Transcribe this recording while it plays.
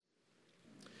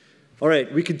All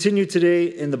right, we continue today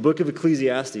in the book of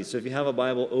Ecclesiastes. So if you have a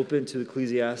Bible open to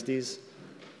Ecclesiastes,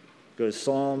 go to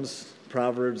Psalms,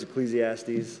 Proverbs,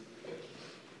 Ecclesiastes.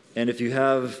 And if you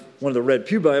have one of the Red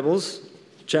Pew Bibles,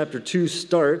 chapter 2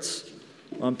 starts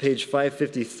on page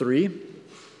 553.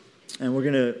 And we're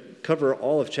going to cover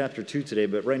all of chapter 2 today,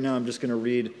 but right now I'm just going to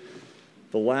read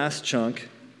the last chunk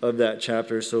of that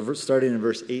chapter, so starting in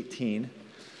verse 18.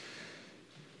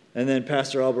 And then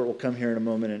Pastor Albert will come here in a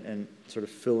moment and sort of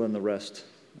fill in the rest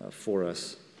for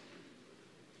us.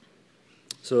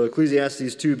 So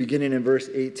Ecclesiastes 2, beginning in verse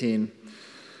 18.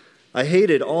 I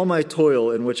hated all my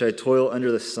toil in which I toil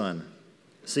under the sun,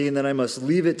 seeing that I must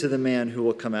leave it to the man who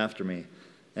will come after me.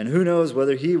 And who knows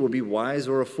whether he will be wise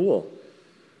or a fool?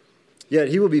 Yet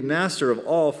he will be master of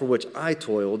all for which I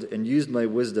toiled and used my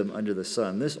wisdom under the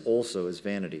sun. This also is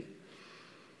vanity.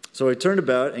 So I turned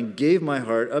about and gave my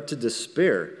heart up to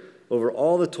despair over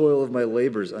all the toil of my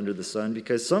labors under the sun,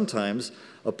 because sometimes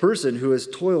a person who has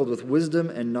toiled with wisdom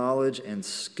and knowledge and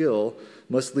skill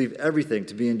must leave everything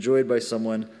to be enjoyed by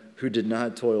someone who did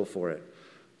not toil for it.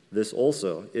 This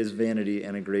also is vanity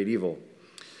and a great evil.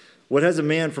 What has a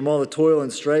man from all the toil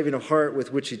and striving of heart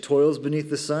with which he toils beneath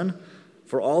the sun?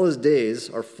 For all his days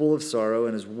are full of sorrow,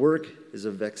 and his work is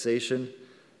of vexation.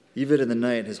 Even in the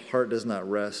night his heart does not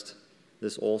rest.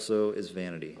 This also is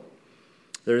vanity.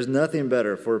 There is nothing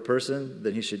better for a person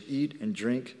than he should eat and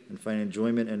drink and find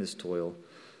enjoyment in his toil.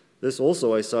 This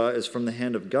also I saw is from the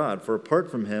hand of God, for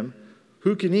apart from him,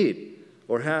 who can eat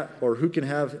or who can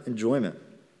have enjoyment?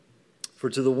 For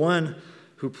to the one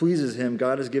who pleases him,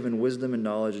 God has given wisdom and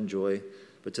knowledge and joy,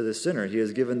 but to the sinner he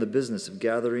has given the business of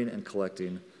gathering and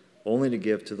collecting, only to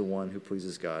give to the one who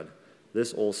pleases God.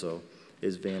 This also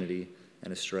is vanity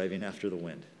and a striving after the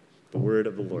wind. The word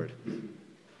of the Lord.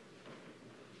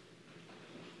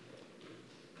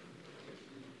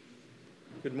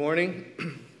 Good morning.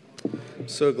 I'm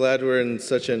so glad we're in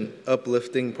such an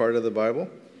uplifting part of the Bible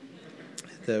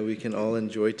that we can all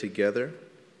enjoy together.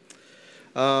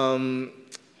 There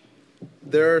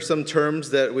are some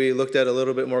terms that we looked at a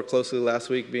little bit more closely last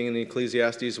week, being in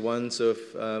Ecclesiastes 1, so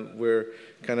if we're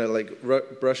kind of like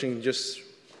brushing just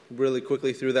really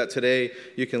quickly through that today,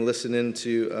 you can listen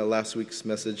into last week's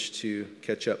message to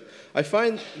catch up. I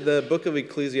find the book of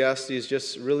Ecclesiastes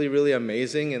just really, really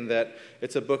amazing in that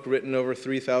it's a book written over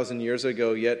 3,000 years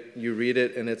ago, yet you read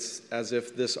it and it's as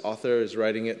if this author is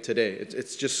writing it today.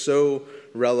 It's just so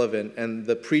relevant. And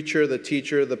the preacher, the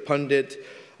teacher, the pundit,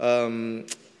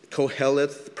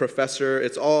 Koheleth, professor,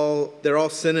 they're all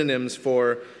synonyms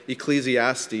for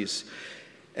Ecclesiastes.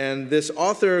 And this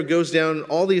author goes down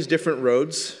all these different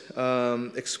roads,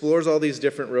 explores all these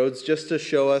different roads just to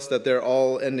show us that they're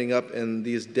all ending up in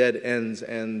these dead ends.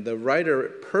 And the writer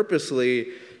purposely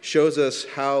shows us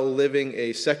how living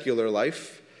a secular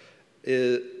life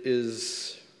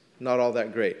is not all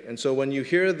that great. And so when you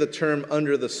hear the term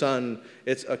under the sun,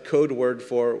 it's a code word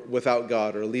for without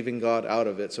God or leaving God out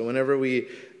of it. So whenever we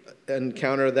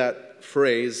encounter that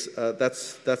phrase,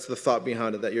 that's the thought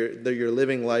behind it, that you're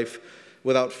living life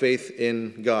without faith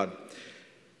in God.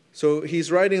 So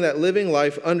he's writing that living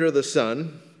life under the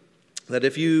sun, that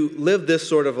if you live this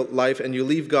sort of life and you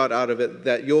leave God out of it,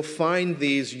 that you'll find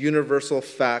these universal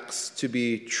facts to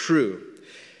be true.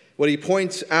 What he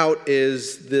points out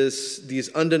is these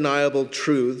undeniable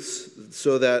truths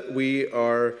so that we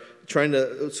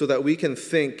can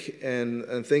think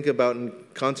and think about and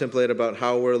contemplate about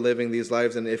how we're living these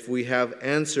lives, and if we have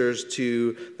answers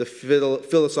to the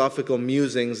philosophical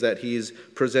musings that he's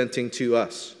presenting to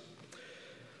us.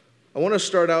 I want to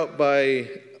start out by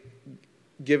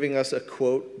giving us a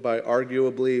quote by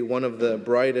arguably one of the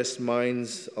brightest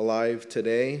minds alive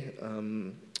today,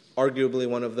 arguably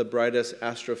one of the brightest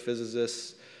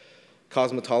astrophysicists,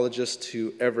 cosmologist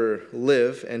to ever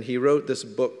live, and he wrote this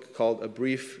book called A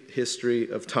Brief History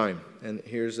of Time. And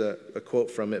here's a quote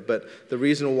from it. But the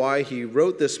reason why he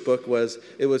wrote this book was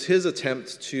it was his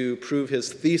attempt to prove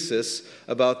his thesis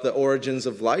about the origins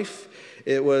of life.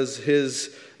 It was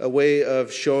his a way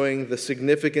of showing the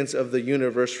significance of the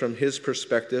universe from his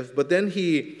perspective. But then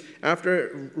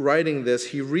after writing this,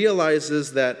 he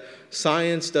realizes that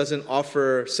science doesn't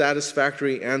offer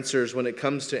satisfactory answers when it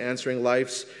comes to answering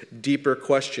life's deeper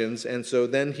questions. And so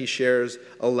then he shares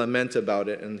a lament about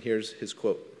it. And here's his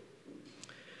quote.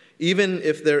 Even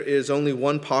if there is only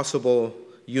one possible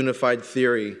unified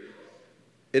theory,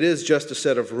 it is just a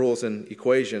set of rules and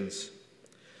equations.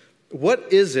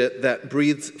 What is it that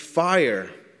breathes fire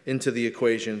into the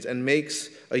equations and makes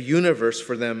a universe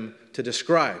for them to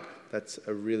describe? That's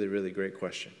a really, really great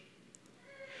question.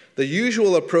 The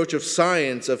usual approach of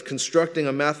science, of constructing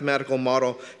a mathematical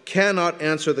model, cannot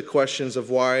answer the questions of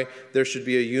why there should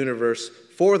be a universe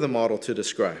for the model to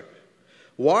describe.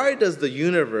 Why does the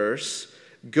universe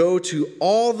go to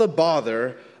all the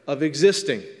bother of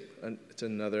existing? And it's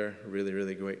another really,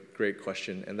 really great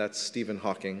question, and that's Stephen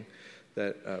Hawking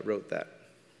that wrote that.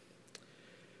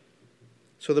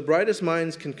 So the brightest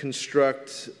minds can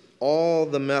construct all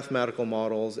the mathematical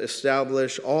models,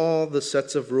 establish all the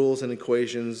sets of rules and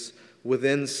equations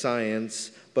within science,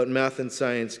 but math and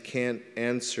science can't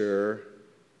answer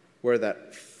where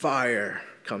that fire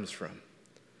comes from,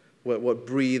 what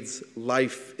breathes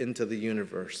life into the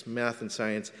universe. Math and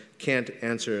science can't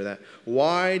answer that.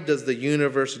 Why does the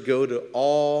universe go to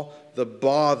all the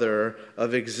bother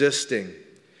of existing?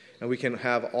 And we can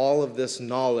have all of this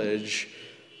knowledge,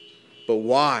 but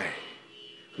why?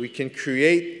 We can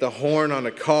create the horn on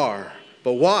a car,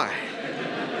 but why?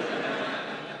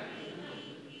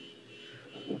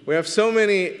 We have so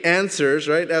many answers,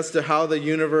 right, as to how the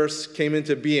universe came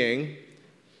into being.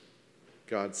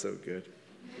 God's so good.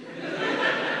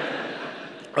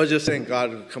 I was just saying,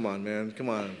 God, come on, man, come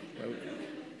on.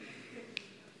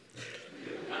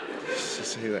 It's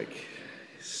just like,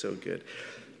 so good.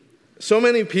 So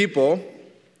many people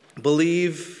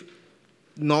believe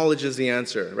knowledge is the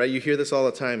answer, right? You hear this all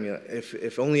the time. You know,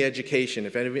 if only education,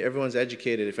 if everyone's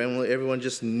educated, if everyone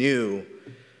just knew.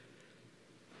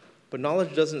 But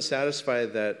knowledge doesn't satisfy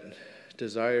that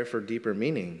desire for deeper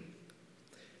meaning.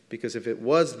 Because if it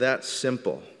was that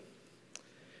simple,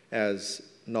 as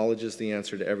knowledge is the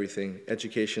answer to everything,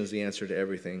 education is the answer to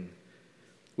everything,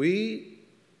 we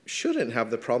shouldn't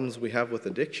have the problems we have with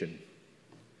addiction.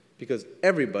 Because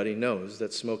everybody knows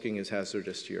that smoking is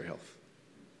hazardous to your health.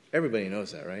 Everybody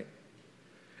knows that, right?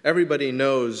 Everybody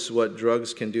knows what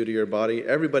drugs can do to your body.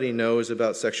 Everybody knows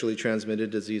about sexually transmitted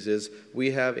diseases.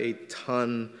 We have a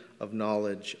ton of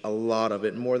knowledge, a lot of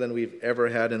it, more than we've ever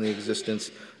had in the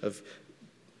existence of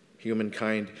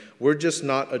humankind. We're just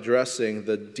not addressing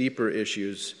the deeper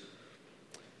issues.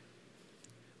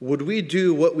 Would we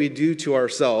do what we do to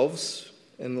ourselves?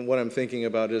 And what I'm thinking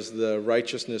about is the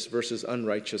righteousness versus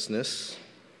unrighteousness.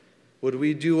 Would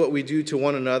we do what we do to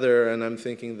one another? And I'm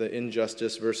thinking the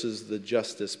injustice versus the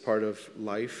justice part of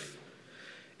life.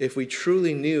 If we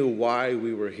truly knew why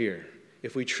we were here,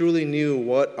 if we truly knew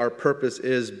what our purpose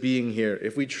is being here,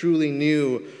 if we truly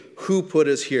knew who put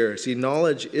us here. See,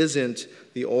 knowledge isn't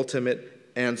the ultimate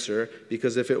answer,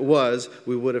 because if it was,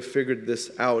 we would have figured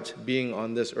this out being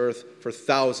on this earth for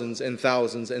thousands and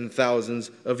thousands and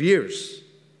thousands of years.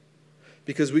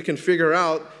 Because we can figure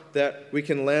out that we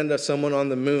can land someone on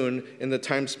the moon in the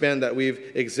time span that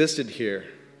we've existed here.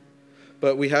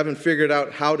 But we haven't figured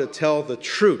out how to tell the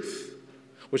truth,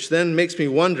 which then makes me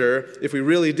wonder if we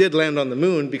really did land on the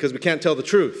moon because we can't tell the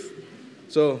truth.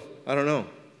 So, I don't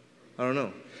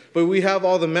know. But we have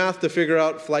all the math to figure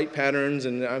out flight patterns,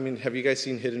 and I mean, have you guys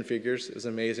seen Hidden Figures? It's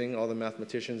amazing, all the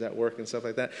mathematicians at work and stuff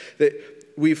like that.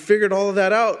 We figured all of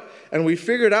that out, and we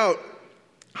figured out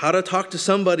how to talk to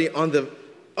somebody on the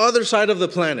other side of the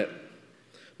planet.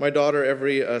 My daughter,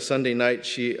 every Sunday night,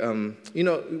 she,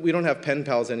 we don't have pen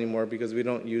pals anymore because we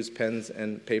don't use pens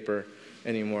and paper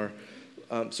anymore.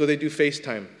 So they do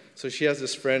FaceTime. So she has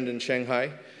this friend in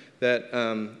Shanghai that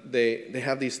they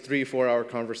have these 3-4 hour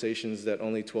conversations that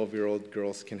only 12-year-old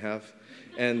girls can have.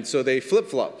 And so they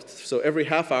flip-flop. So every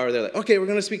half hour, they're like, okay, we're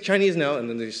going to speak Chinese now. And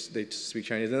then they speak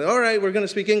Chinese. And then, all right, we're going to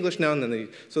speak English now. And then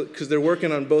because they're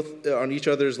working on each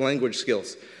other's language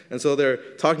skills. And so they're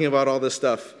talking about all this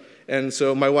stuff. And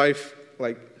so my wife,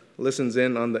 listens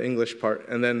in on the English part.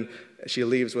 And then she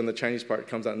leaves when the Chinese part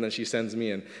comes out. And then she sends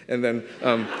me in. And then,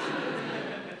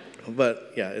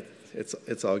 but yeah,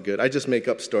 it's all good. I just make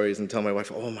up stories and tell my wife,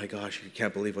 oh my gosh, you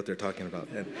can't believe what they're talking about.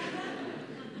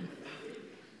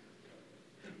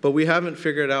 But we haven't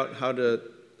figured out how to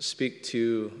speak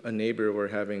to a neighbor we're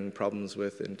having problems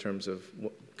with in terms of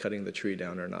cutting the tree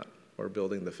down or not, or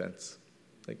building the fence.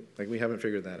 We haven't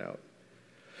figured that out.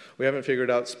 We haven't figured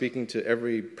out speaking to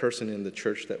every person in the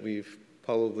church that we've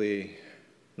probably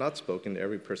not spoken to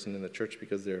every person in the church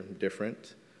because they're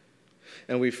different.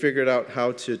 And we figured out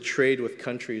how to trade with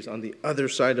countries on the other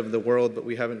side of the world, but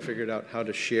we haven't figured out how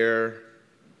to share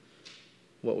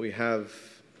what we have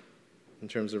in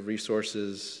terms of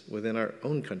resources within our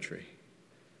own country,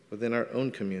 within our own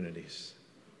communities.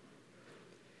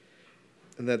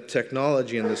 And that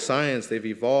technology and the science, they've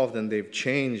evolved and they've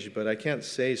changed, but I can't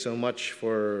say so much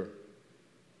for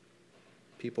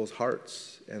people's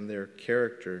hearts and their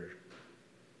character.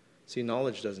 See,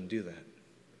 knowledge doesn't do that.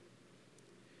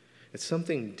 It's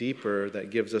something deeper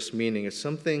that gives us meaning. It's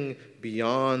something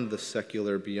beyond the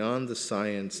secular, beyond the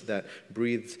science, that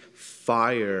breathes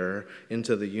fire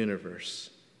into the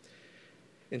universe.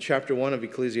 In chapter 1 of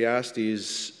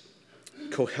Ecclesiastes,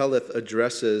 Koheleth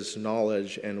addresses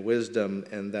knowledge and wisdom,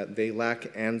 and that they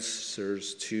lack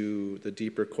answers to the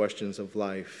deeper questions of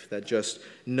life, that just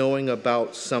knowing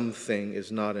about something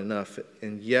is not enough.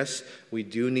 And yes, we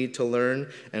do need to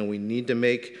learn, and we need to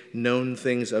make known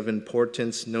things of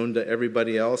importance known to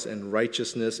everybody else, and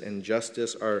righteousness and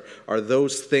justice are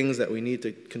those things that we need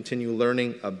to continue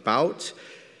learning about.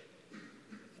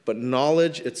 But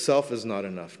knowledge itself is not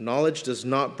enough. Knowledge does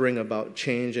not bring about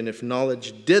change, and if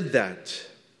knowledge did that,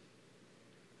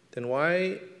 then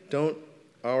why don't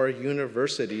our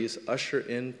universities usher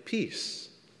in peace?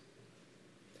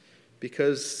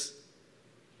 Because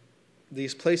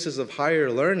these places of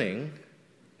higher learning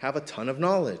have a ton of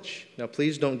knowledge. Now,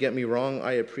 please don't get me wrong.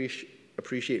 I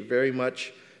appreciate very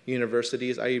much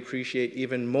universities. I appreciate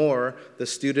even more the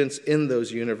students in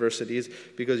those universities,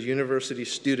 because university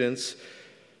students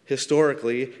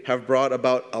historically have brought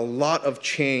about a lot of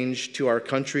change to our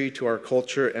country, to our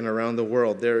culture, and around the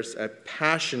world. There's a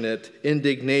passionate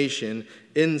indignation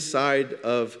inside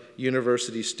of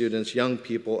university students, young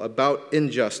people, about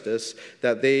injustice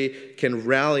that they can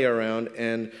rally around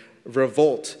and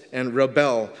revolt and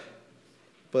rebel.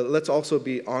 But let's also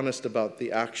be honest about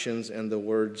the actions and the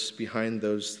words behind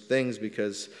those things,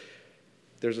 because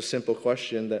there's a simple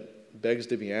question that begs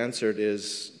to be answered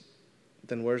is,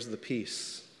 then where's the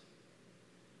peace?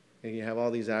 And you have all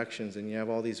these actions and you have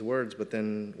all these words, but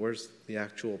then where's the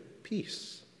actual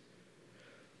peace?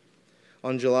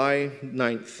 On July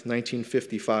 9th,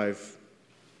 1955,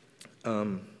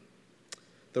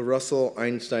 the Russell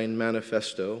Einstein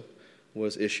Manifesto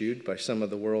was issued by some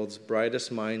of the world's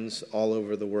brightest minds all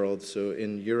over the world. So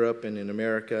in Europe and in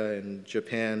America and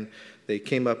Japan, they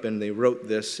came up and they wrote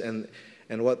this. And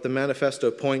what the manifesto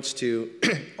points to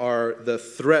are the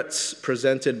threats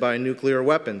presented by nuclear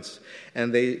weapons.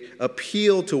 And they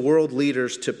appeal to world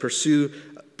leaders to pursue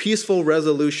peaceful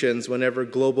resolutions whenever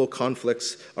global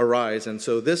conflicts arise. And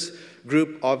so this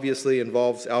group obviously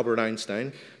involves Albert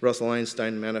Einstein, Russell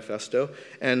Einstein Manifesto.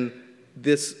 And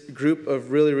this group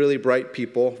of really, really bright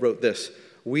people wrote this: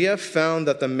 "We have found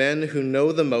that the men who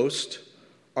know the most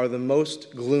are the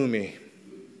most gloomy."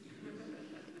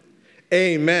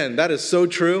 Amen. That is so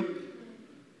true.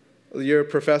 Your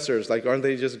professors, aren't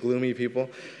they just gloomy people?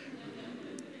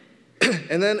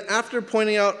 And then after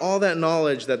pointing out all that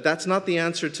knowledge, that's not the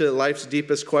answer to life's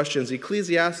deepest questions,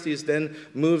 Ecclesiastes then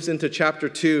moves into chapter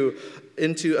 2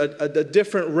 into a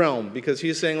different realm, because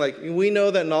he's saying, we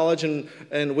know that knowledge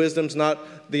and wisdom's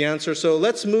not the answer, so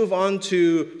let's move on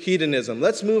to hedonism.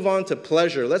 Let's move on to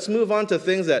pleasure. Let's move on to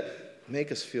things that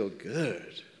make us feel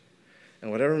good. And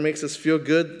whatever makes us feel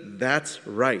good, that's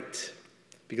right.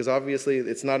 Because obviously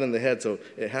it's not in the head, so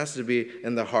it has to be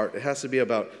in the heart. It has to be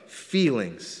about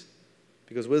feelings.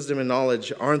 Because wisdom and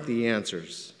knowledge aren't the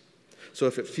answers. So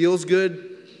if it feels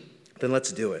good, then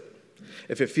let's do it.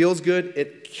 If it feels good,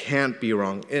 it can't be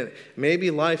wrong. Maybe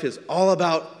life is all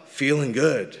about feeling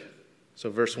good. So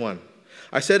verse 1.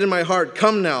 "I said in my heart,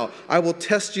 'Come now, I will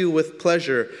test you with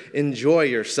pleasure. Enjoy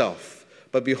yourself.'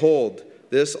 But behold,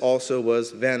 this also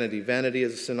was vanity." Vanity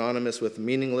is synonymous with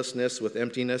meaninglessness, with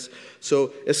emptiness.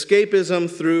 So escapism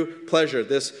through pleasure,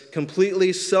 this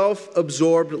completely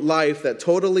self-absorbed life that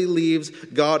totally leaves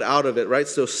God out of it, right?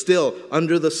 So still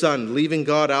under the sun, leaving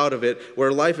God out of it,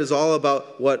 where life is all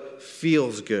about what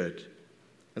feels good.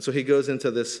 And so he goes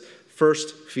into this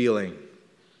first feeling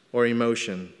or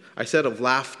emotion. I said of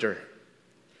laughter.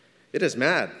 It is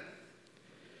mad.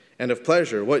 And of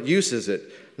pleasure, what use is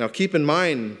it? Now keep in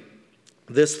mind,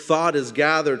 this thought is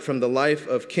gathered from the life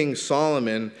of King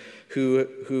Solomon,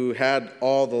 who had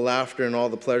all the laughter and all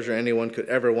the pleasure anyone could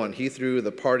ever want. He threw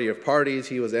the party of parties.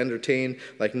 He was entertained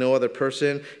like no other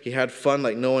person. He had fun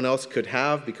like no one else could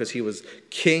have because he was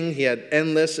king. He had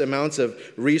endless amounts of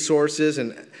resources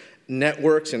and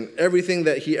networks, and everything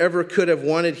that he ever could have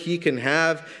wanted, he can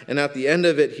have. And at the end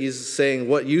of it, he's saying,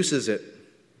 what use is it?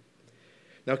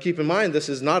 Now keep in mind, this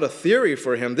is not a theory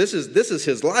for him. This is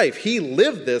his life. He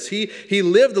lived this. He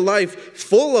lived a life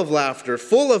full of laughter,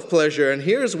 full of pleasure, and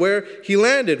here's where he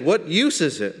landed. What use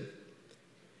is it?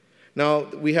 Now,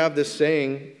 we have this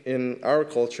saying in our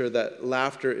culture that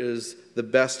laughter is the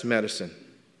best medicine.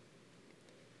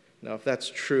 Now, if that's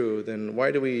true, then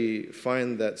why do we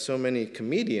find that so many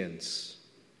comedians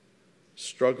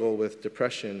struggle with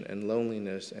depression and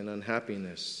loneliness and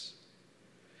unhappiness?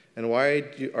 And why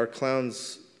do our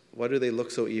clowns, why do they look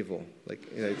so evil?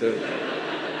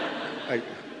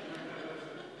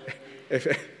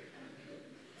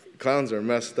 Clowns are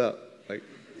messed up. Like,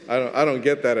 I don't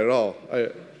get that at all.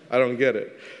 I don't get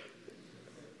it.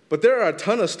 But there are a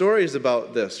ton of stories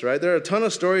about this, right? There are a ton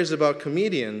of stories about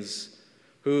comedians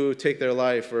who take their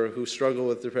life, or who struggle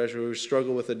with depression, who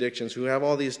struggle with addictions, who have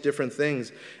all these different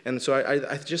things. And so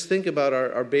I just think about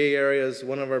our Bay Area's,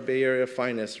 one of our Bay Area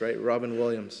finest, right? Robin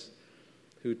Williams,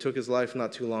 who took his life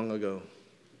not too long ago.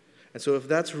 And so if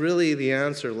that's really the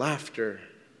answer, laughter,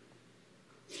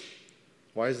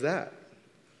 why is that?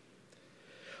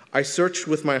 I searched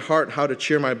with my heart how to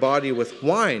cheer my body with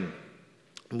wine.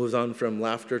 Moves on from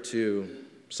laughter to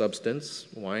substance,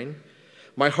 wine.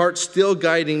 My heart still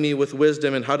guiding me with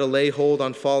wisdom and how to lay hold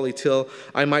on folly till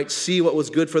I might see what was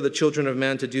good for the children of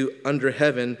man to do under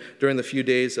heaven during the few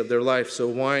days of their life. So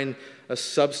wine, a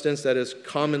substance that is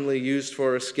commonly used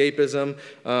for escapism.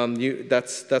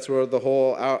 That's where the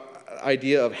whole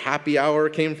idea of happy hour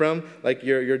came from. Like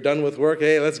you're done with work,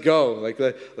 hey, let's go. Like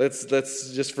let's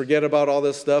just forget about all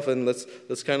this stuff and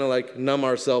let's kind of like numb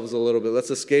ourselves a little bit. Let's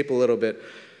escape a little bit.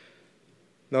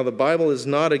 Now, the Bible is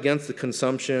not against the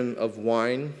consumption of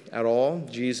wine at all.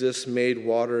 Jesus made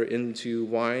water into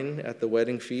wine at the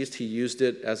wedding feast. He used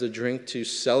it as a drink to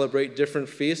celebrate different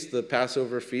feasts. The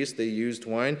Passover feast, they used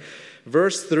wine.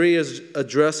 Verse 3 is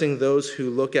addressing those who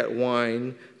look at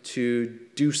wine to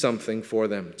do something for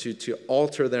them, to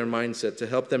alter their mindset, to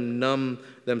help them numb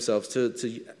themselves,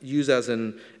 to use as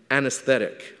an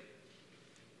anesthetic.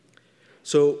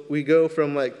 So we go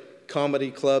from like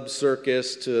comedy club,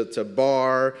 circus, to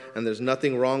bar, and there's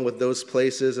nothing wrong with those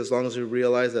places as long as we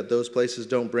realize that those places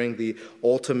don't bring the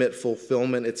ultimate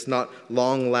fulfillment. It's not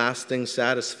long-lasting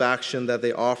satisfaction that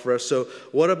they offer us. So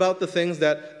what about the things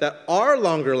that are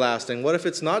longer lasting? What if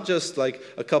it's not just like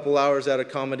a couple hours at a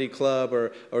comedy club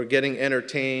or getting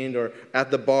entertained or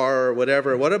at the bar or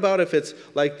whatever? What about if it's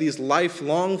like these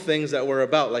lifelong things that we're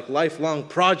about, like lifelong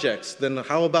projects? Then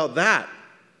how about that?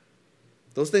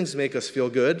 Those things make us feel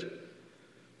good.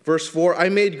 Verse 4, I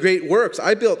made great works.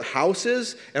 I built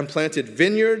houses and planted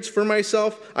vineyards for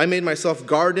myself. I made myself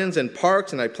gardens and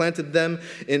parks, and I planted them,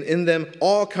 and in them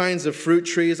all kinds of fruit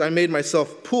trees. I made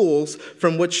myself pools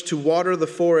from which to water the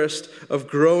forest of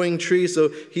growing trees.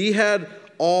 So he had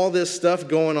all this stuff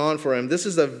going on for him. This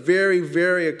is a very,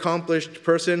 very accomplished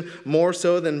person, more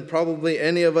so than probably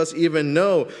any of us even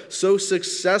know. So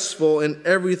successful in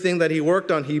everything that he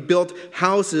worked on. He built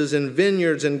houses and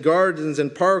vineyards and gardens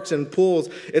and parks and pools.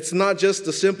 It's not just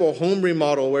a simple home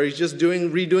remodel where he's just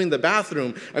redoing the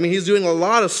bathroom. I mean, he's doing a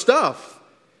lot of stuff.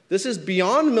 This is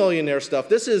beyond millionaire stuff.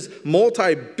 This is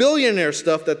multi-billionaire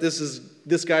stuff that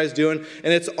this guy's doing.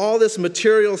 And it's all this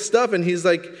material stuff, and he's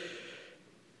like,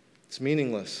 it's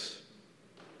meaningless.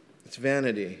 It's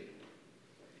vanity.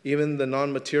 Even the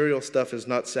non-material stuff is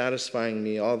not satisfying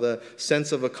me. All the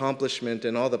sense of accomplishment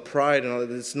and all the pride and all that,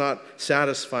 it's not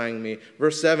satisfying me.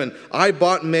 Verse 7, I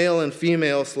bought male and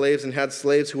female slaves and had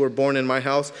slaves who were born in my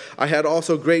house. I had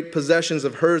also great possessions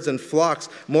of herds and flocks,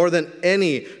 more than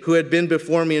any who had been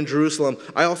before me in Jerusalem.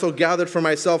 I also gathered for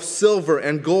myself silver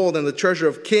and gold and the treasure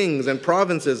of kings and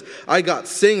provinces. I got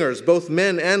singers, both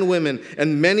men and women,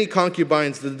 and many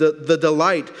concubines, the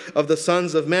delight of the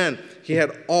sons of men. He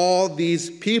had all these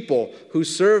people who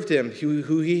served him,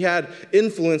 who he had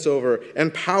influence over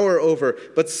and power over,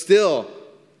 but still,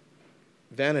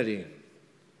 vanity,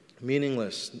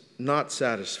 meaningless, not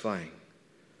satisfying.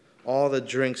 All the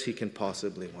drinks he can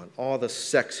possibly want, all the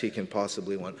sex he can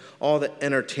possibly want, all the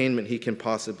entertainment he can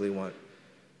possibly want.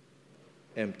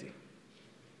 Empty.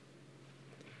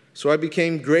 So I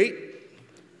became great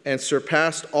and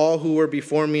surpassed all who were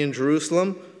before me in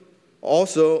Jerusalem.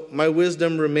 Also, my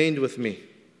wisdom remained with me.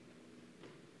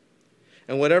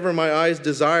 And whatever my eyes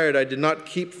desired, I did not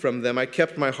keep from them. I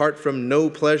kept my heart from no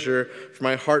pleasure, for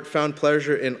my heart found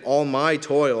pleasure in all my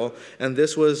toil, and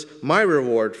this was my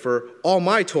reward for all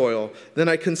my toil. Then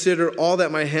I considered all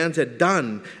that my hands had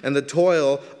done, and the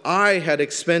toil I had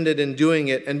expended in doing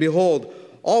it. And behold,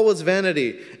 all was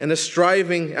vanity, and a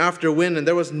striving after wind, and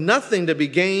there was nothing to be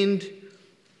gained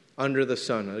under the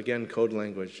sun. Again, code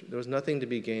language. There was nothing to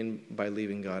be gained by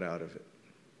leaving God out of it.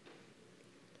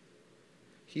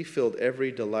 He filled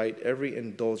every delight, every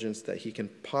indulgence that he can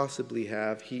possibly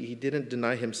have. He didn't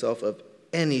deny himself of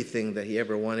anything that he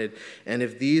ever wanted. And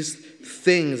if these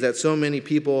things that so many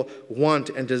people want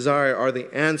and desire are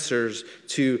the answers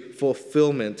to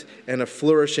fulfillment and a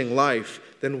flourishing life,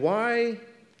 then why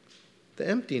the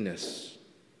emptiness?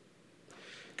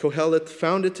 Kohelet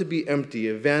found it to be empty,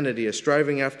 a vanity, a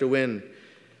striving after wind.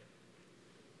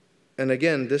 And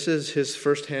again, this is his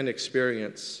firsthand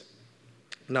experience.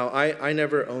 Now, I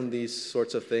never owned these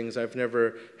sorts of things. I've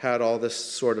never had all this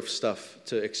sort of stuff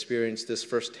to experience this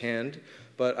firsthand,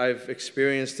 but I've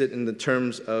experienced it in the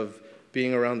terms of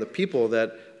being around the people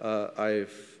that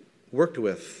I've worked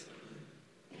with.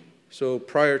 So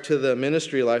prior to the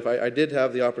ministry life, I did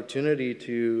have the opportunity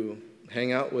to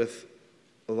hang out with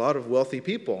a lot of wealthy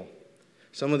people.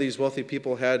 Some of these wealthy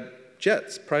people had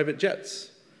jets, private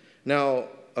jets. Now,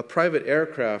 a private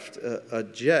aircraft, a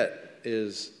jet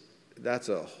that's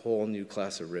a whole new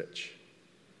class of rich.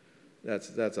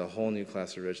 That's a whole new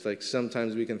class of rich. Like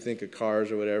sometimes we can think of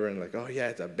cars or whatever and like, oh yeah,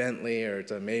 it's a Bentley or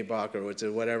it's a Maybach or it's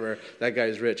a whatever. That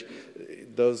guy's rich.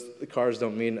 Those cars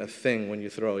don't mean a thing when you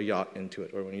throw a yacht into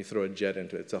it or when you throw a jet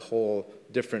into it. It's a whole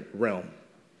different realm.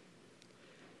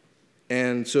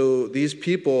 And so these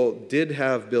people did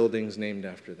have buildings named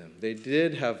after them. They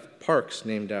did have parks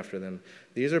named after them.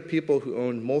 These are people who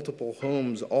owned multiple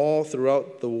homes all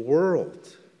throughout the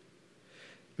world.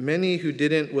 Many who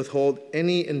didn't withhold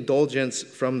any indulgence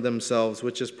from themselves,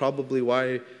 which is probably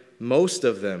why most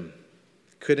of them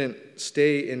couldn't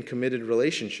stay in committed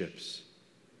relationships.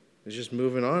 They're just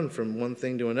moving on from one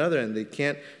thing to another, and they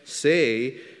can't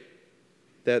say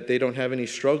that they don't have any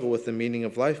struggle with the meaning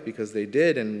of life because they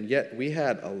did, and yet we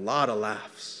had a lot of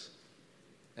laughs,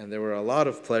 and there were a lot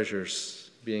of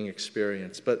pleasures being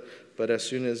experienced. But as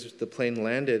soon as the plane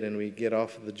landed and we get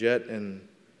off of the jet and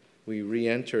we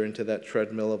re-enter into that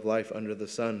treadmill of life under the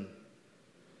sun,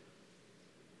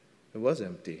 it was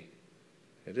empty.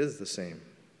 It is the same.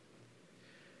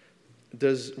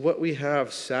 Does what we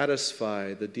have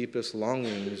satisfy the deepest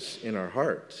longings in our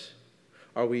heart?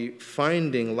 Are we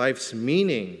finding life's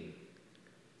meaning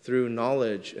through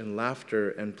knowledge and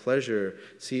laughter and pleasure?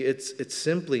 See, it's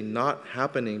simply not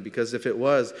happening, because if it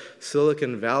was,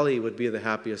 Silicon Valley would be the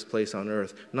happiest place on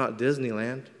earth, not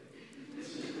Disneyland.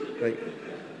 Like,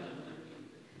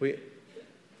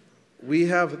 we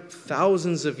have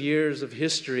thousands of years of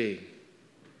history.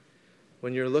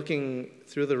 When you're looking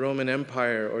through the Roman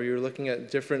Empire or you're looking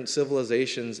at different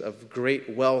civilizations of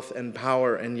great wealth and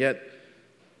power, and yet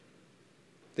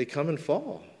they come and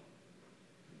fall.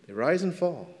 They rise and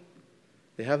fall.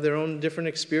 They have their own different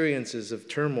experiences of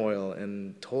turmoil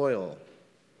and toil.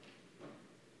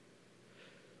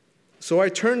 So I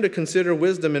turn to consider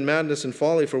wisdom and madness and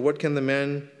folly, for what can the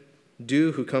man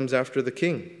do who comes after the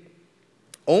king?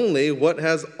 Only what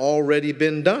has already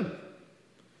been done.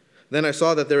 Then I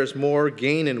saw that there is more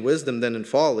gain in wisdom than in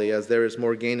folly, as there is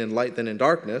more gain in light than in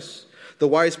darkness. The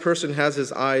wise person has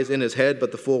his eyes in his head,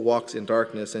 but the fool walks in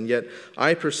darkness. And yet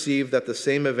I perceive that the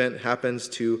same event happens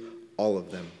to all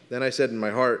of them. Then I said in my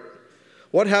heart,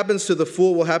 what happens to the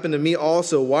fool will happen to me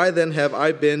also. Why then have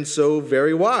I been so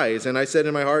very wise? And I said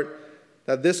in my heart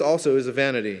that this also is a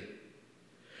vanity.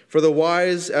 For the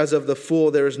wise, as of the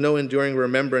fool, there is no enduring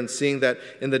remembrance, seeing that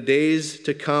in the days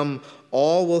to come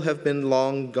all will have been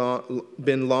long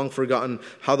forgotten.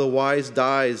 How the wise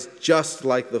dies just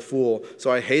like the fool. So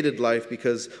I hated life,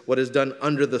 because what is done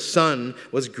under the sun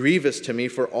was grievous to me,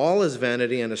 for all is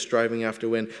vanity and a striving after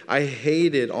wind. I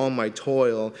hated all my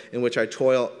toil in which I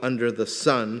toil under the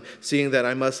sun, seeing that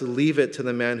I must leave it to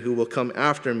the man who will come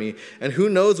after me. And who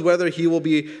knows whether he will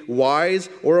be wise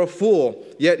or a fool?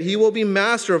 Yet he will be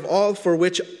master of all for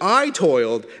which I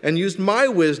toiled and used my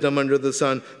wisdom under the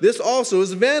sun. This also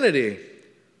is vanity.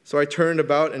 So I turned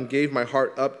about and gave my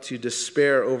heart up to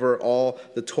despair over all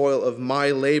the toil of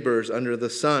my labors under the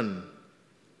sun.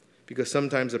 Because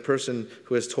sometimes a person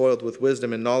who has toiled with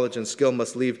wisdom and knowledge and skill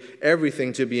must leave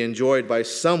everything to be enjoyed by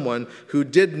someone who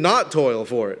did not toil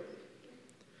for it.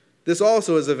 This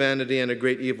also is a vanity and a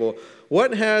great evil.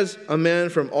 What has a man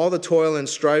from all the toil and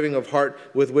striving of heart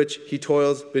with which he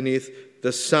toils beneath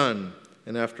the sun?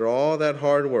 And after all that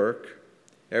hard work,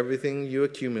 everything you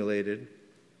accumulated,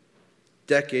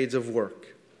 decades of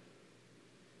work,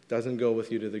 doesn't go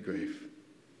with you to the grave.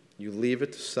 You leave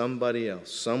it to somebody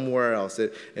else, somewhere else.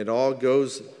 It all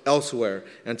goes elsewhere.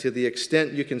 And to the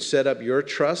extent you can set up your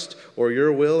trust or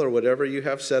your will or whatever you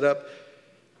have set up,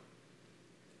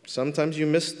 sometimes you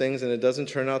miss things and it doesn't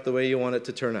turn out the way you want it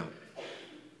to turn out.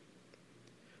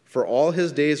 For all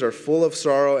his days are full of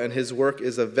sorrow, and his work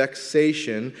is a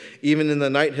vexation. Even in the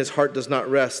night his heart does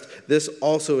not rest. This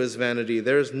also is vanity.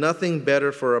 There is nothing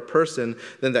better for a person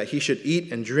than that he should eat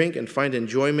and drink and find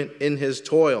enjoyment in his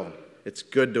toil. It's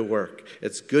good to work.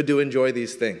 It's good to enjoy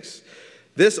these things.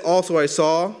 This also I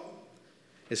saw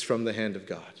is from the hand of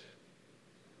God.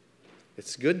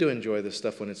 It's good to enjoy this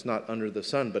stuff when it's not under the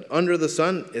sun. But under the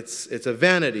sun, it's a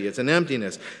vanity. It's an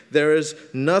emptiness. There is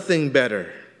nothing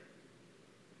better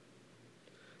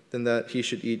than that he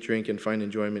should eat, drink, and find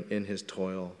enjoyment in his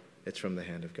toil. It's from the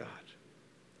hand of God.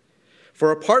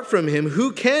 For apart from him,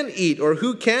 who can eat or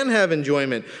who can have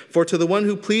enjoyment? For to the one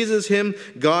who pleases him,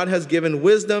 God has given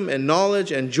wisdom and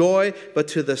knowledge and joy, but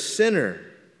to the sinner,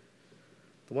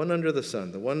 the one under the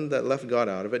sun, the one that left God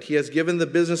out of it, he has given the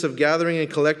business of gathering and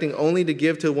collecting only to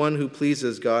give to one who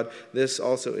pleases God. This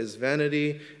also is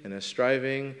vanity and a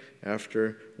striving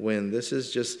after wind. This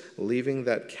is just leaving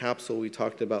that capsule we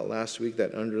talked about last week,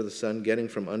 that under the sun, getting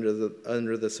from under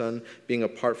the sun, being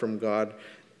apart from God.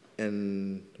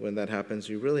 And when that happens,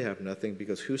 you really have nothing,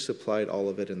 because who supplied all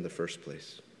of it in the first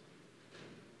place?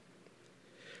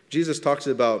 Jesus talks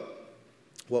about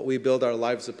what we build our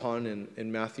lives upon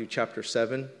in Matthew chapter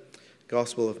 7,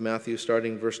 Gospel of Matthew,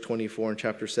 starting verse 24 in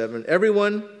chapter 7.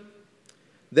 Everyone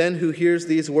then who hears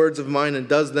these words of mine and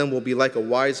does them will be like a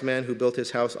wise man who built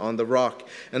his house on the rock.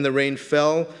 And the rain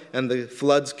fell, and the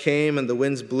floods came, and the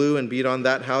winds blew and beat on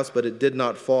that house, but it did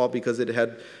not fall, because it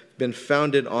had been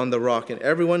founded on the rock. And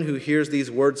everyone who hears these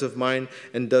words of mine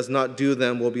and does not do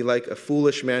them will be like a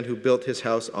foolish man who built his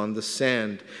house on the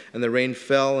sand. And the rain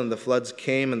fell, and the floods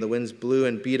came, and the winds blew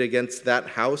and beat against that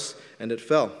house, and it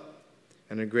fell.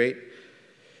 And a great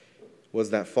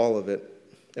was that fall of it.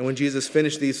 And when Jesus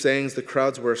finished these sayings, the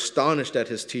crowds were astonished at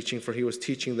his teaching, for he was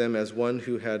teaching them as one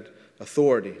who had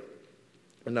authority,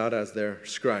 and not as their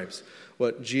scribes.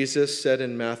 What Jesus said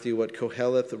in Matthew, what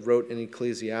Koheleth wrote in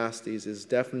Ecclesiastes, is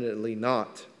definitely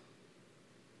not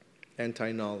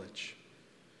anti-knowledge,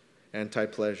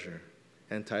 anti-pleasure,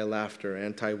 anti-laughter,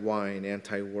 anti-wine,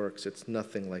 anti-works. It's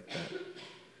nothing like that.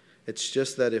 It's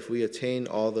just that if we attain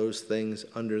all those things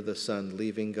under the sun,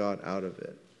 leaving God out of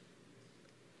it,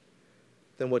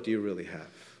 then what do you really have?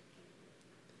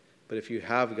 But if you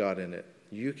have God in it,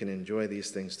 you can enjoy these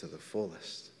things to the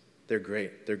fullest. They're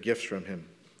great. They're gifts from him.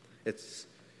 It's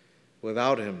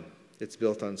without him, it's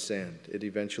built on sand. It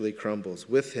eventually crumbles.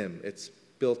 With him, it's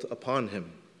built upon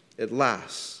him. It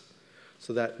lasts.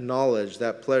 So that knowledge,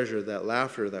 that pleasure, that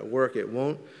laughter, that work, it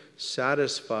won't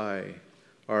satisfy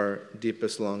our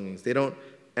deepest longings. They don't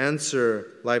answer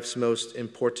life's most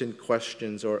important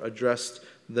questions or address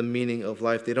the meaning of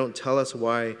life. They don't tell us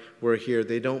why we're here.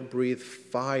 They don't breathe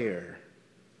fire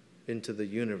into the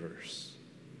universe.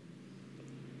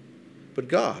 But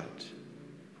God,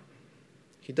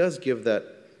 he does give that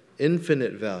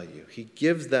infinite value. He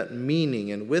gives that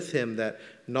meaning, and with him, that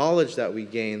knowledge that we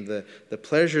gain, the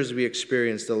pleasures we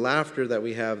experience, the laughter that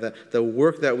we have, the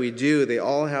work that we do, they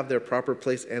all have their proper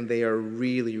place, and they are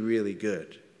really, really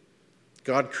good.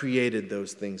 God created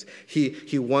those things.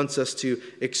 He wants us to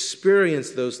experience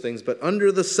those things. But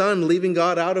under the sun, leaving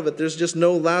God out of it, there's just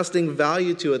no lasting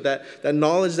value to it. That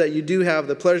knowledge that you do have,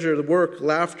 the pleasure, the work,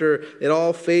 laughter, it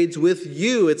all fades with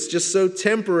you. It's just so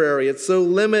temporary. It's so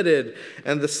limited.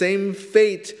 And the same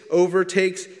fate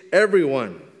overtakes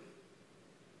everyone.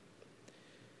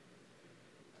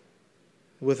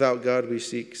 Without God, we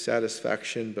seek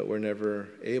satisfaction, but we're never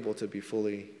able to be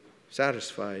fully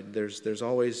satisfied. There's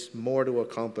always more to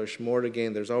accomplish, more to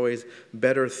gain. There's always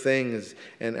better things.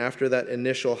 And after that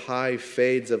initial high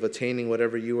fades of attaining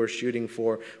whatever you were shooting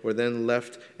for, we're then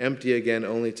left empty again,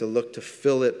 only to look to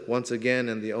fill it once again.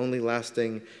 And the only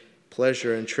lasting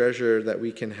pleasure and treasure that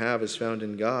we can have is found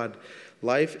in God.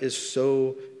 Life is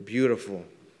so beautiful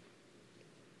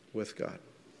with God.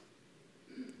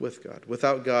 With God.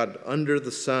 Without God, under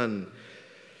the sun,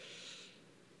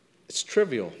 it's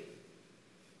trivial.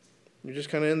 You're just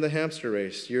kind of in the hamster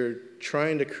race. You're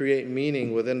trying to create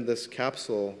meaning within this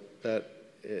capsule that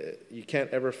you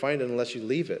can't ever find it unless you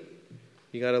leave it.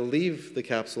 You got to leave the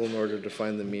capsule in order to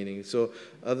find the meaning. So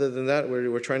other than that,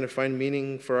 we're trying to find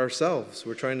meaning for ourselves.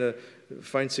 We're trying to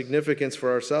find significance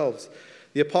for ourselves.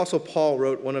 The Apostle Paul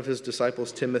wrote one of his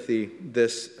disciples, Timothy,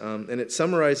 this, and it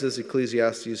summarizes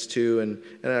Ecclesiastes 2 and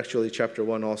actually chapter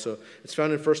 1 also. It's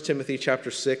found in 1 Timothy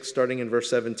chapter 6, starting in verse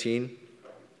 17.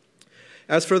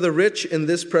 As for the rich in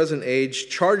this present age,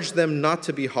 charge them not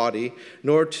to be haughty,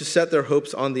 nor to set their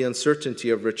hopes on the uncertainty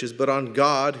of riches, but on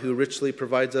God, who richly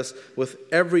provides us with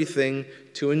everything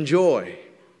to enjoy.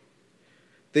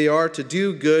 They are to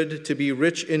do good, to be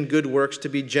rich in good works, to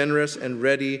be generous and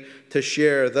ready to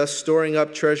share, thus storing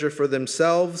up treasure for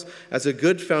themselves as a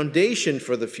good foundation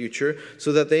for the future,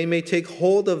 so that they may take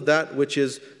hold of that which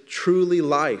is truly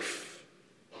life.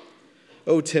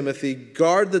 O Timothy,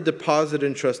 guard the deposit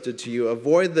entrusted to you.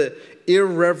 Avoid the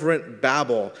irreverent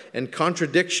babble and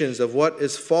contradictions of what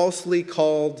is falsely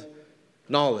called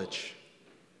knowledge.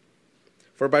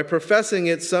 For by professing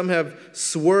it, some have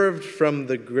swerved from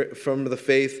the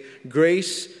faith.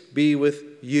 Grace be with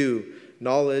you.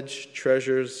 Knowledge,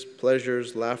 treasures,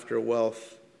 pleasures, laughter,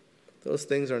 wealth, those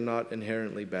things are not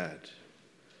inherently bad.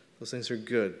 Those things are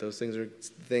good. Those things are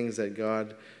things that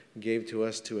God gave to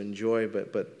us to enjoy.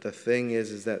 But the thing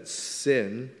is that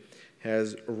sin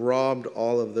has robbed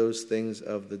all of those things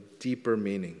of the deeper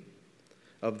meaning,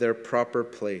 of their proper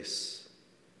place.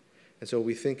 And so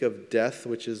we think of death,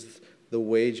 which is the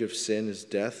wage of sin is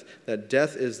death, that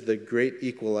death is the great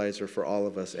equalizer for all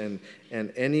of us. And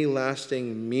any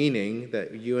lasting meaning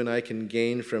that you and I can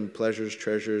gain from pleasures,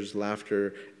 treasures,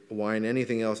 laughter, wine,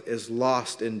 anything else is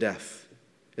lost in death.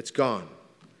 It's gone.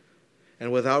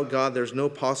 And without God, there's no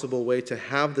possible way to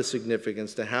have the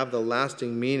significance, to have the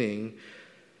lasting meaning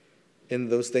in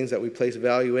those things that we place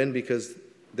value in, because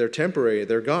they're temporary,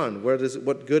 they're gone.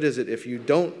 What good is it if you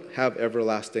don't have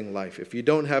everlasting life? If you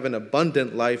don't have an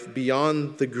abundant life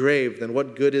beyond the grave, then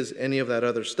what good is any of that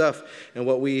other stuff? And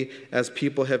what we as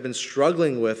people have been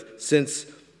struggling with since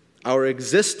our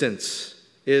existence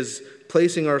is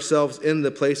placing ourselves in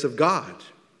the place of God.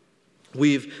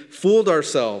 We've fooled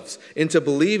ourselves into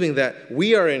believing that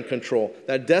we are in control,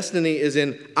 that destiny is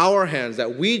in our hands,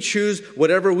 that we choose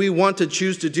whatever we want to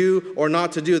choose to do or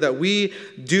not to do, that we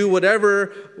do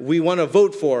whatever we want to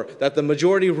vote for, that the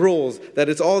majority rules, that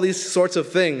it's all these sorts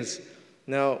of things.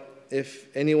 Now,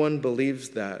 if anyone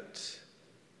believes that,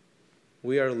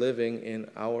 we are living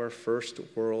in our first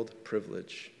world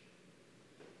privilege.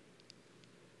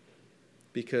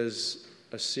 Because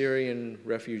a Syrian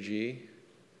refugee,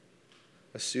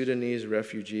 a Sudanese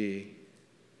refugee,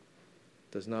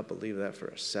 does not believe that for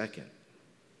a second.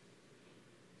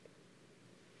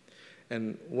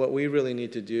 And what we really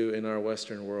need to do in our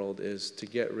Western world is to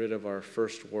get rid of our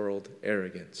first world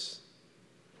arrogance,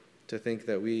 to think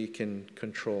that we can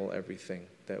control everything,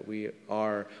 that we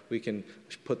can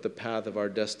put the path of our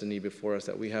destiny before us,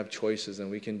 that we have choices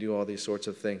and we can do all these sorts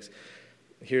of things.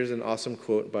 Here's an awesome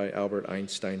quote by Albert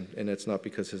Einstein, and it's not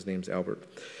because his name's Albert.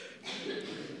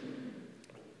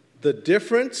 The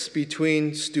difference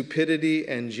between stupidity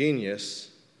and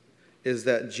genius is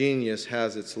that genius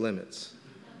has its limits.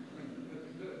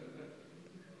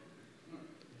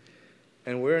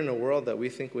 And we're in a world that we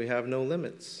think we have no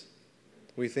limits.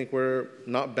 We think we're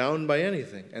not bound by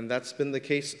anything, and that's been the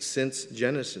case since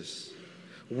Genesis.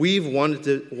 We've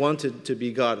wanted to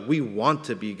be God. We want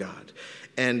to be God.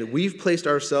 And we've placed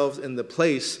ourselves in the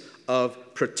place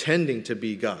of pretending to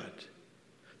be God,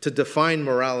 to define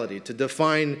morality, to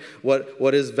define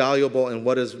what is valuable and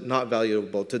what is not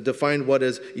valuable, to define what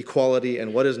is equality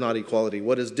and what is not equality,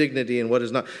 what is dignity and what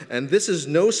is not. And this is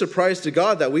no surprise to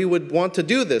God that we would want to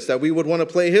do this, that we would want to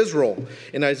play his role.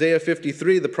 In Isaiah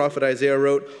 53, the prophet Isaiah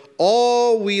wrote,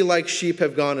 "All we like sheep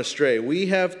have gone astray. We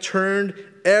have turned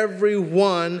every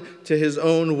one to his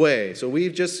own way." So we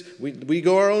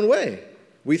go our own way.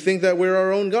 We think that we're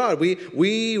our own God.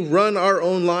 We run our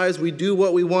own lives. We do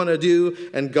what we want to do.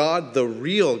 And God, the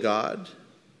real God,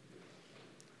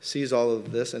 sees all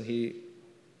of this and he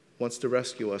wants to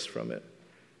rescue us from it.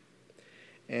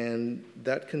 And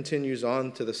that continues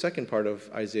on to the second part of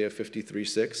Isaiah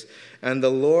 53:6. And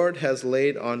the Lord has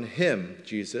laid on him,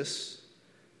 Jesus,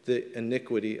 the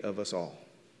iniquity of us all.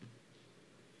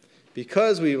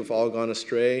 Because we have all gone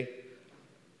astray,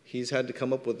 he's had to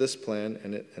come up with this plan,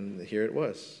 and here it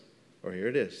was, or here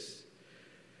it is.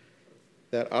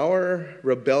 That our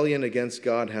rebellion against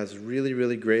God has really,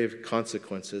 really grave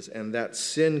consequences, and that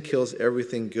sin kills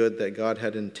everything good that God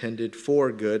had intended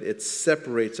for good. It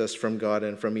separates us from God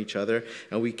and from each other,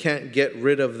 and we can't get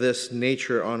rid of this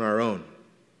nature on our own.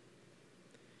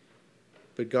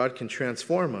 But God can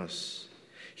transform us.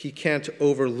 He can't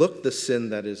overlook the sin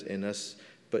that is in us,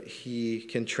 but he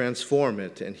can transform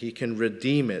it and he can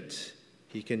redeem it.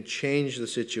 He can change the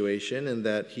situation, and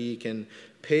that he can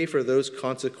pay for those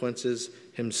consequences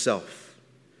himself.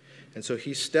 And so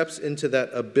he steps into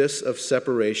that abyss of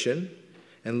separation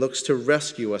and looks to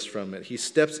rescue us from it. He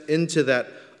steps into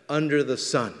that under the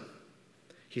sun.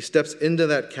 He steps into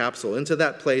that capsule, into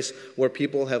that place where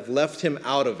people have left him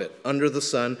out of it, under the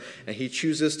sun, and he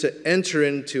chooses to enter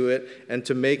into it and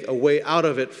to make a way out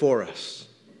of it for us.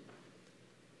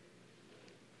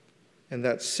 And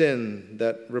that sin,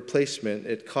 that replacement,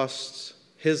 it costs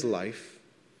his life,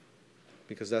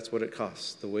 because that's what it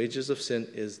costs. The wages of sin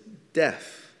is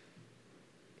death.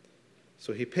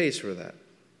 So he pays for that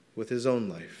with his own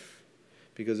life.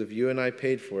 Because if you and I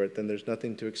paid for it, then there's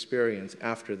nothing to experience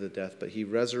after the death. But he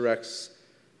resurrects,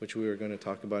 which we were going to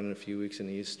talk about in a few weeks in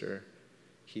Easter.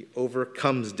 He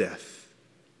overcomes death.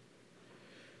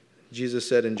 Jesus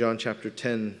said in John chapter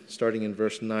 10, starting in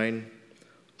verse 9,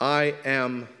 "I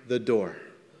am the door."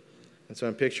 And so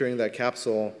I'm picturing that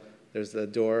capsule. There's the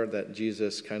door that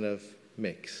Jesus kind of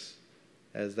makes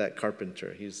as that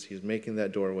carpenter. He's making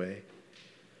that doorway.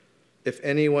 "If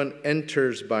anyone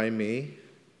enters by me,"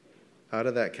 out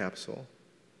of that capsule,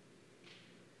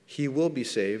 he will be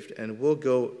saved and will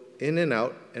go in and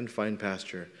out and find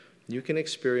pasture. You can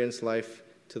experience life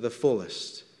to the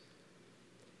fullest,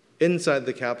 inside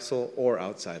the capsule or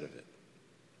outside of it,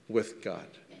 with God.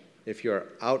 If you're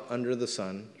out under the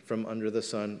sun, from under the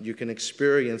sun, you can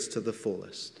experience to the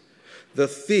fullest. The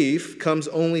thief comes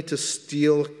only to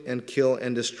steal and kill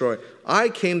and destroy. I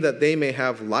came that they may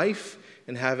have life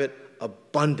and have it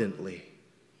abundantly.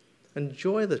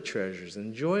 Enjoy the treasures,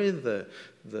 enjoy the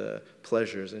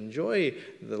pleasures, enjoy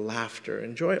the laughter,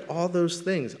 enjoy all those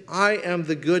things. I am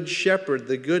the good shepherd.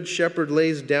 The good shepherd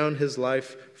lays down his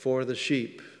life for the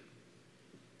sheep.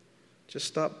 Just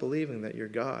stop believing that you're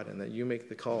God and that you make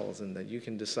the calls and that you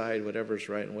can decide whatever's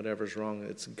right and whatever's wrong.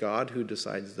 It's God who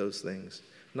decides those things,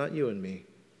 not you and me.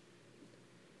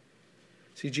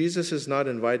 See, Jesus is not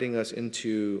inviting us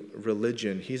into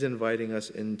religion. He's inviting us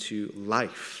into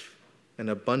life, an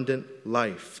abundant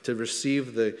life, to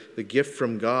receive the gift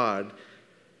from God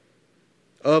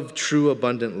of true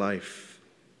abundant life.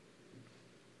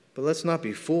 But let's not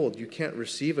be fooled. You can't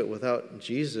receive it without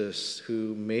Jesus,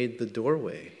 who made the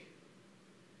doorway.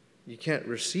 You can't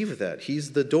receive that.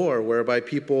 He's the door whereby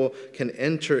people can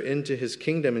enter into his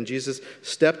kingdom. And Jesus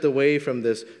stepped away from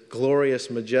this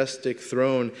glorious, majestic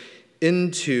throne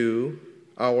into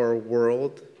our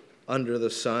world under the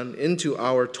sun, into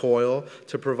our toil,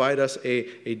 to provide us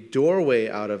a doorway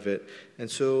out of it. And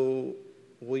so,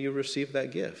 will you receive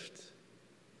that gift?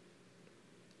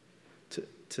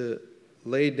 To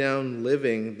lay down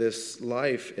living this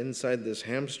life inside this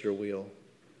hamster wheel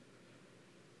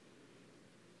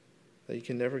that you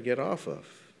can never get off of.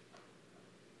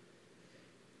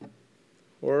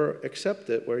 Or accept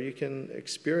it where you can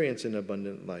experience an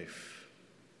abundant life.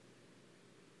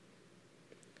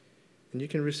 And you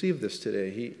can receive this today.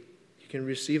 You can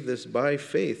receive this by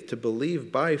faith, to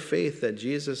believe by faith that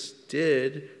Jesus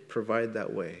did provide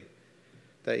that way,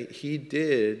 that he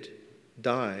did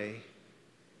die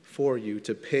for you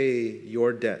to pay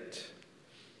your debt,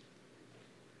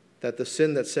 that the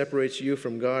sin that separates you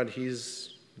from God, he's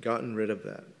gotten rid of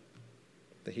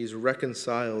that he's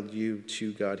reconciled you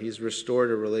to God. He's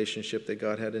restored a relationship that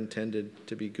God had intended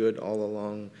to be good all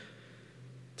along.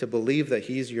 To believe that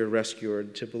he's your rescuer,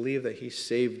 to believe that he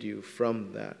saved you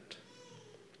from that.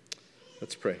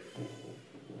 Let's pray.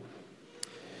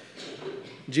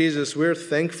 Jesus, we're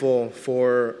thankful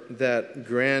for that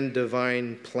grand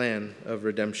divine plan of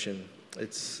redemption.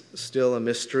 It's still a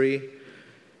mystery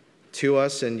to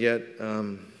us, and yet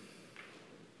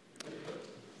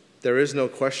there is no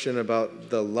question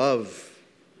about the love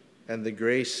and the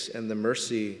grace and the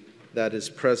mercy that is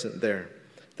present there.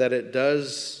 That it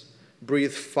does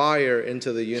breathe fire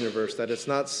into the universe, that it's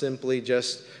not simply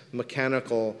just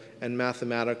mechanical and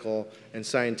mathematical and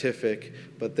scientific,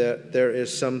 but that there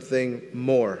is something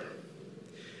more.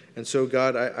 And so,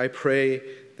 God, I pray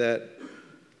that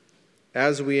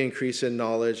as we increase in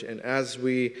knowledge and as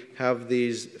we have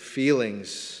these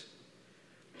feelings,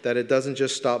 that it doesn't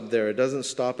just stop there. It doesn't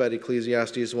stop at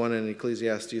Ecclesiastes 1 and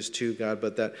Ecclesiastes 2, God,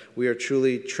 but that we are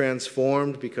truly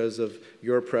transformed because of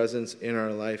your presence in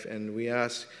our life. And we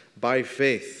ask by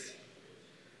faith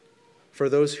for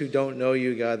those who don't know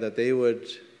you, God, that they would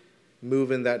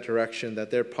move in that direction,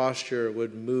 that their posture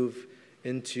would move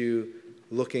into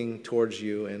looking towards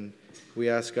you. And we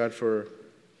ask, God, for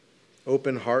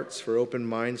open hearts, for open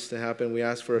minds to happen. We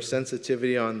ask for a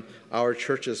sensitivity on our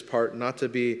church's part, not to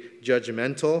be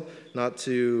judgmental, not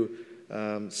to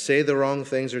say the wrong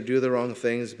things or do the wrong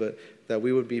things, but that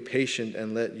we would be patient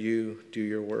and let you do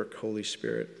your work, Holy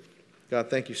Spirit. God,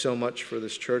 thank you so much for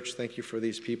this church. Thank you for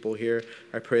these people here.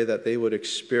 I pray that they would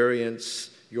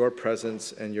experience your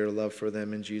presence and your love for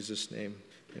them in Jesus' name.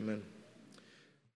 Amen.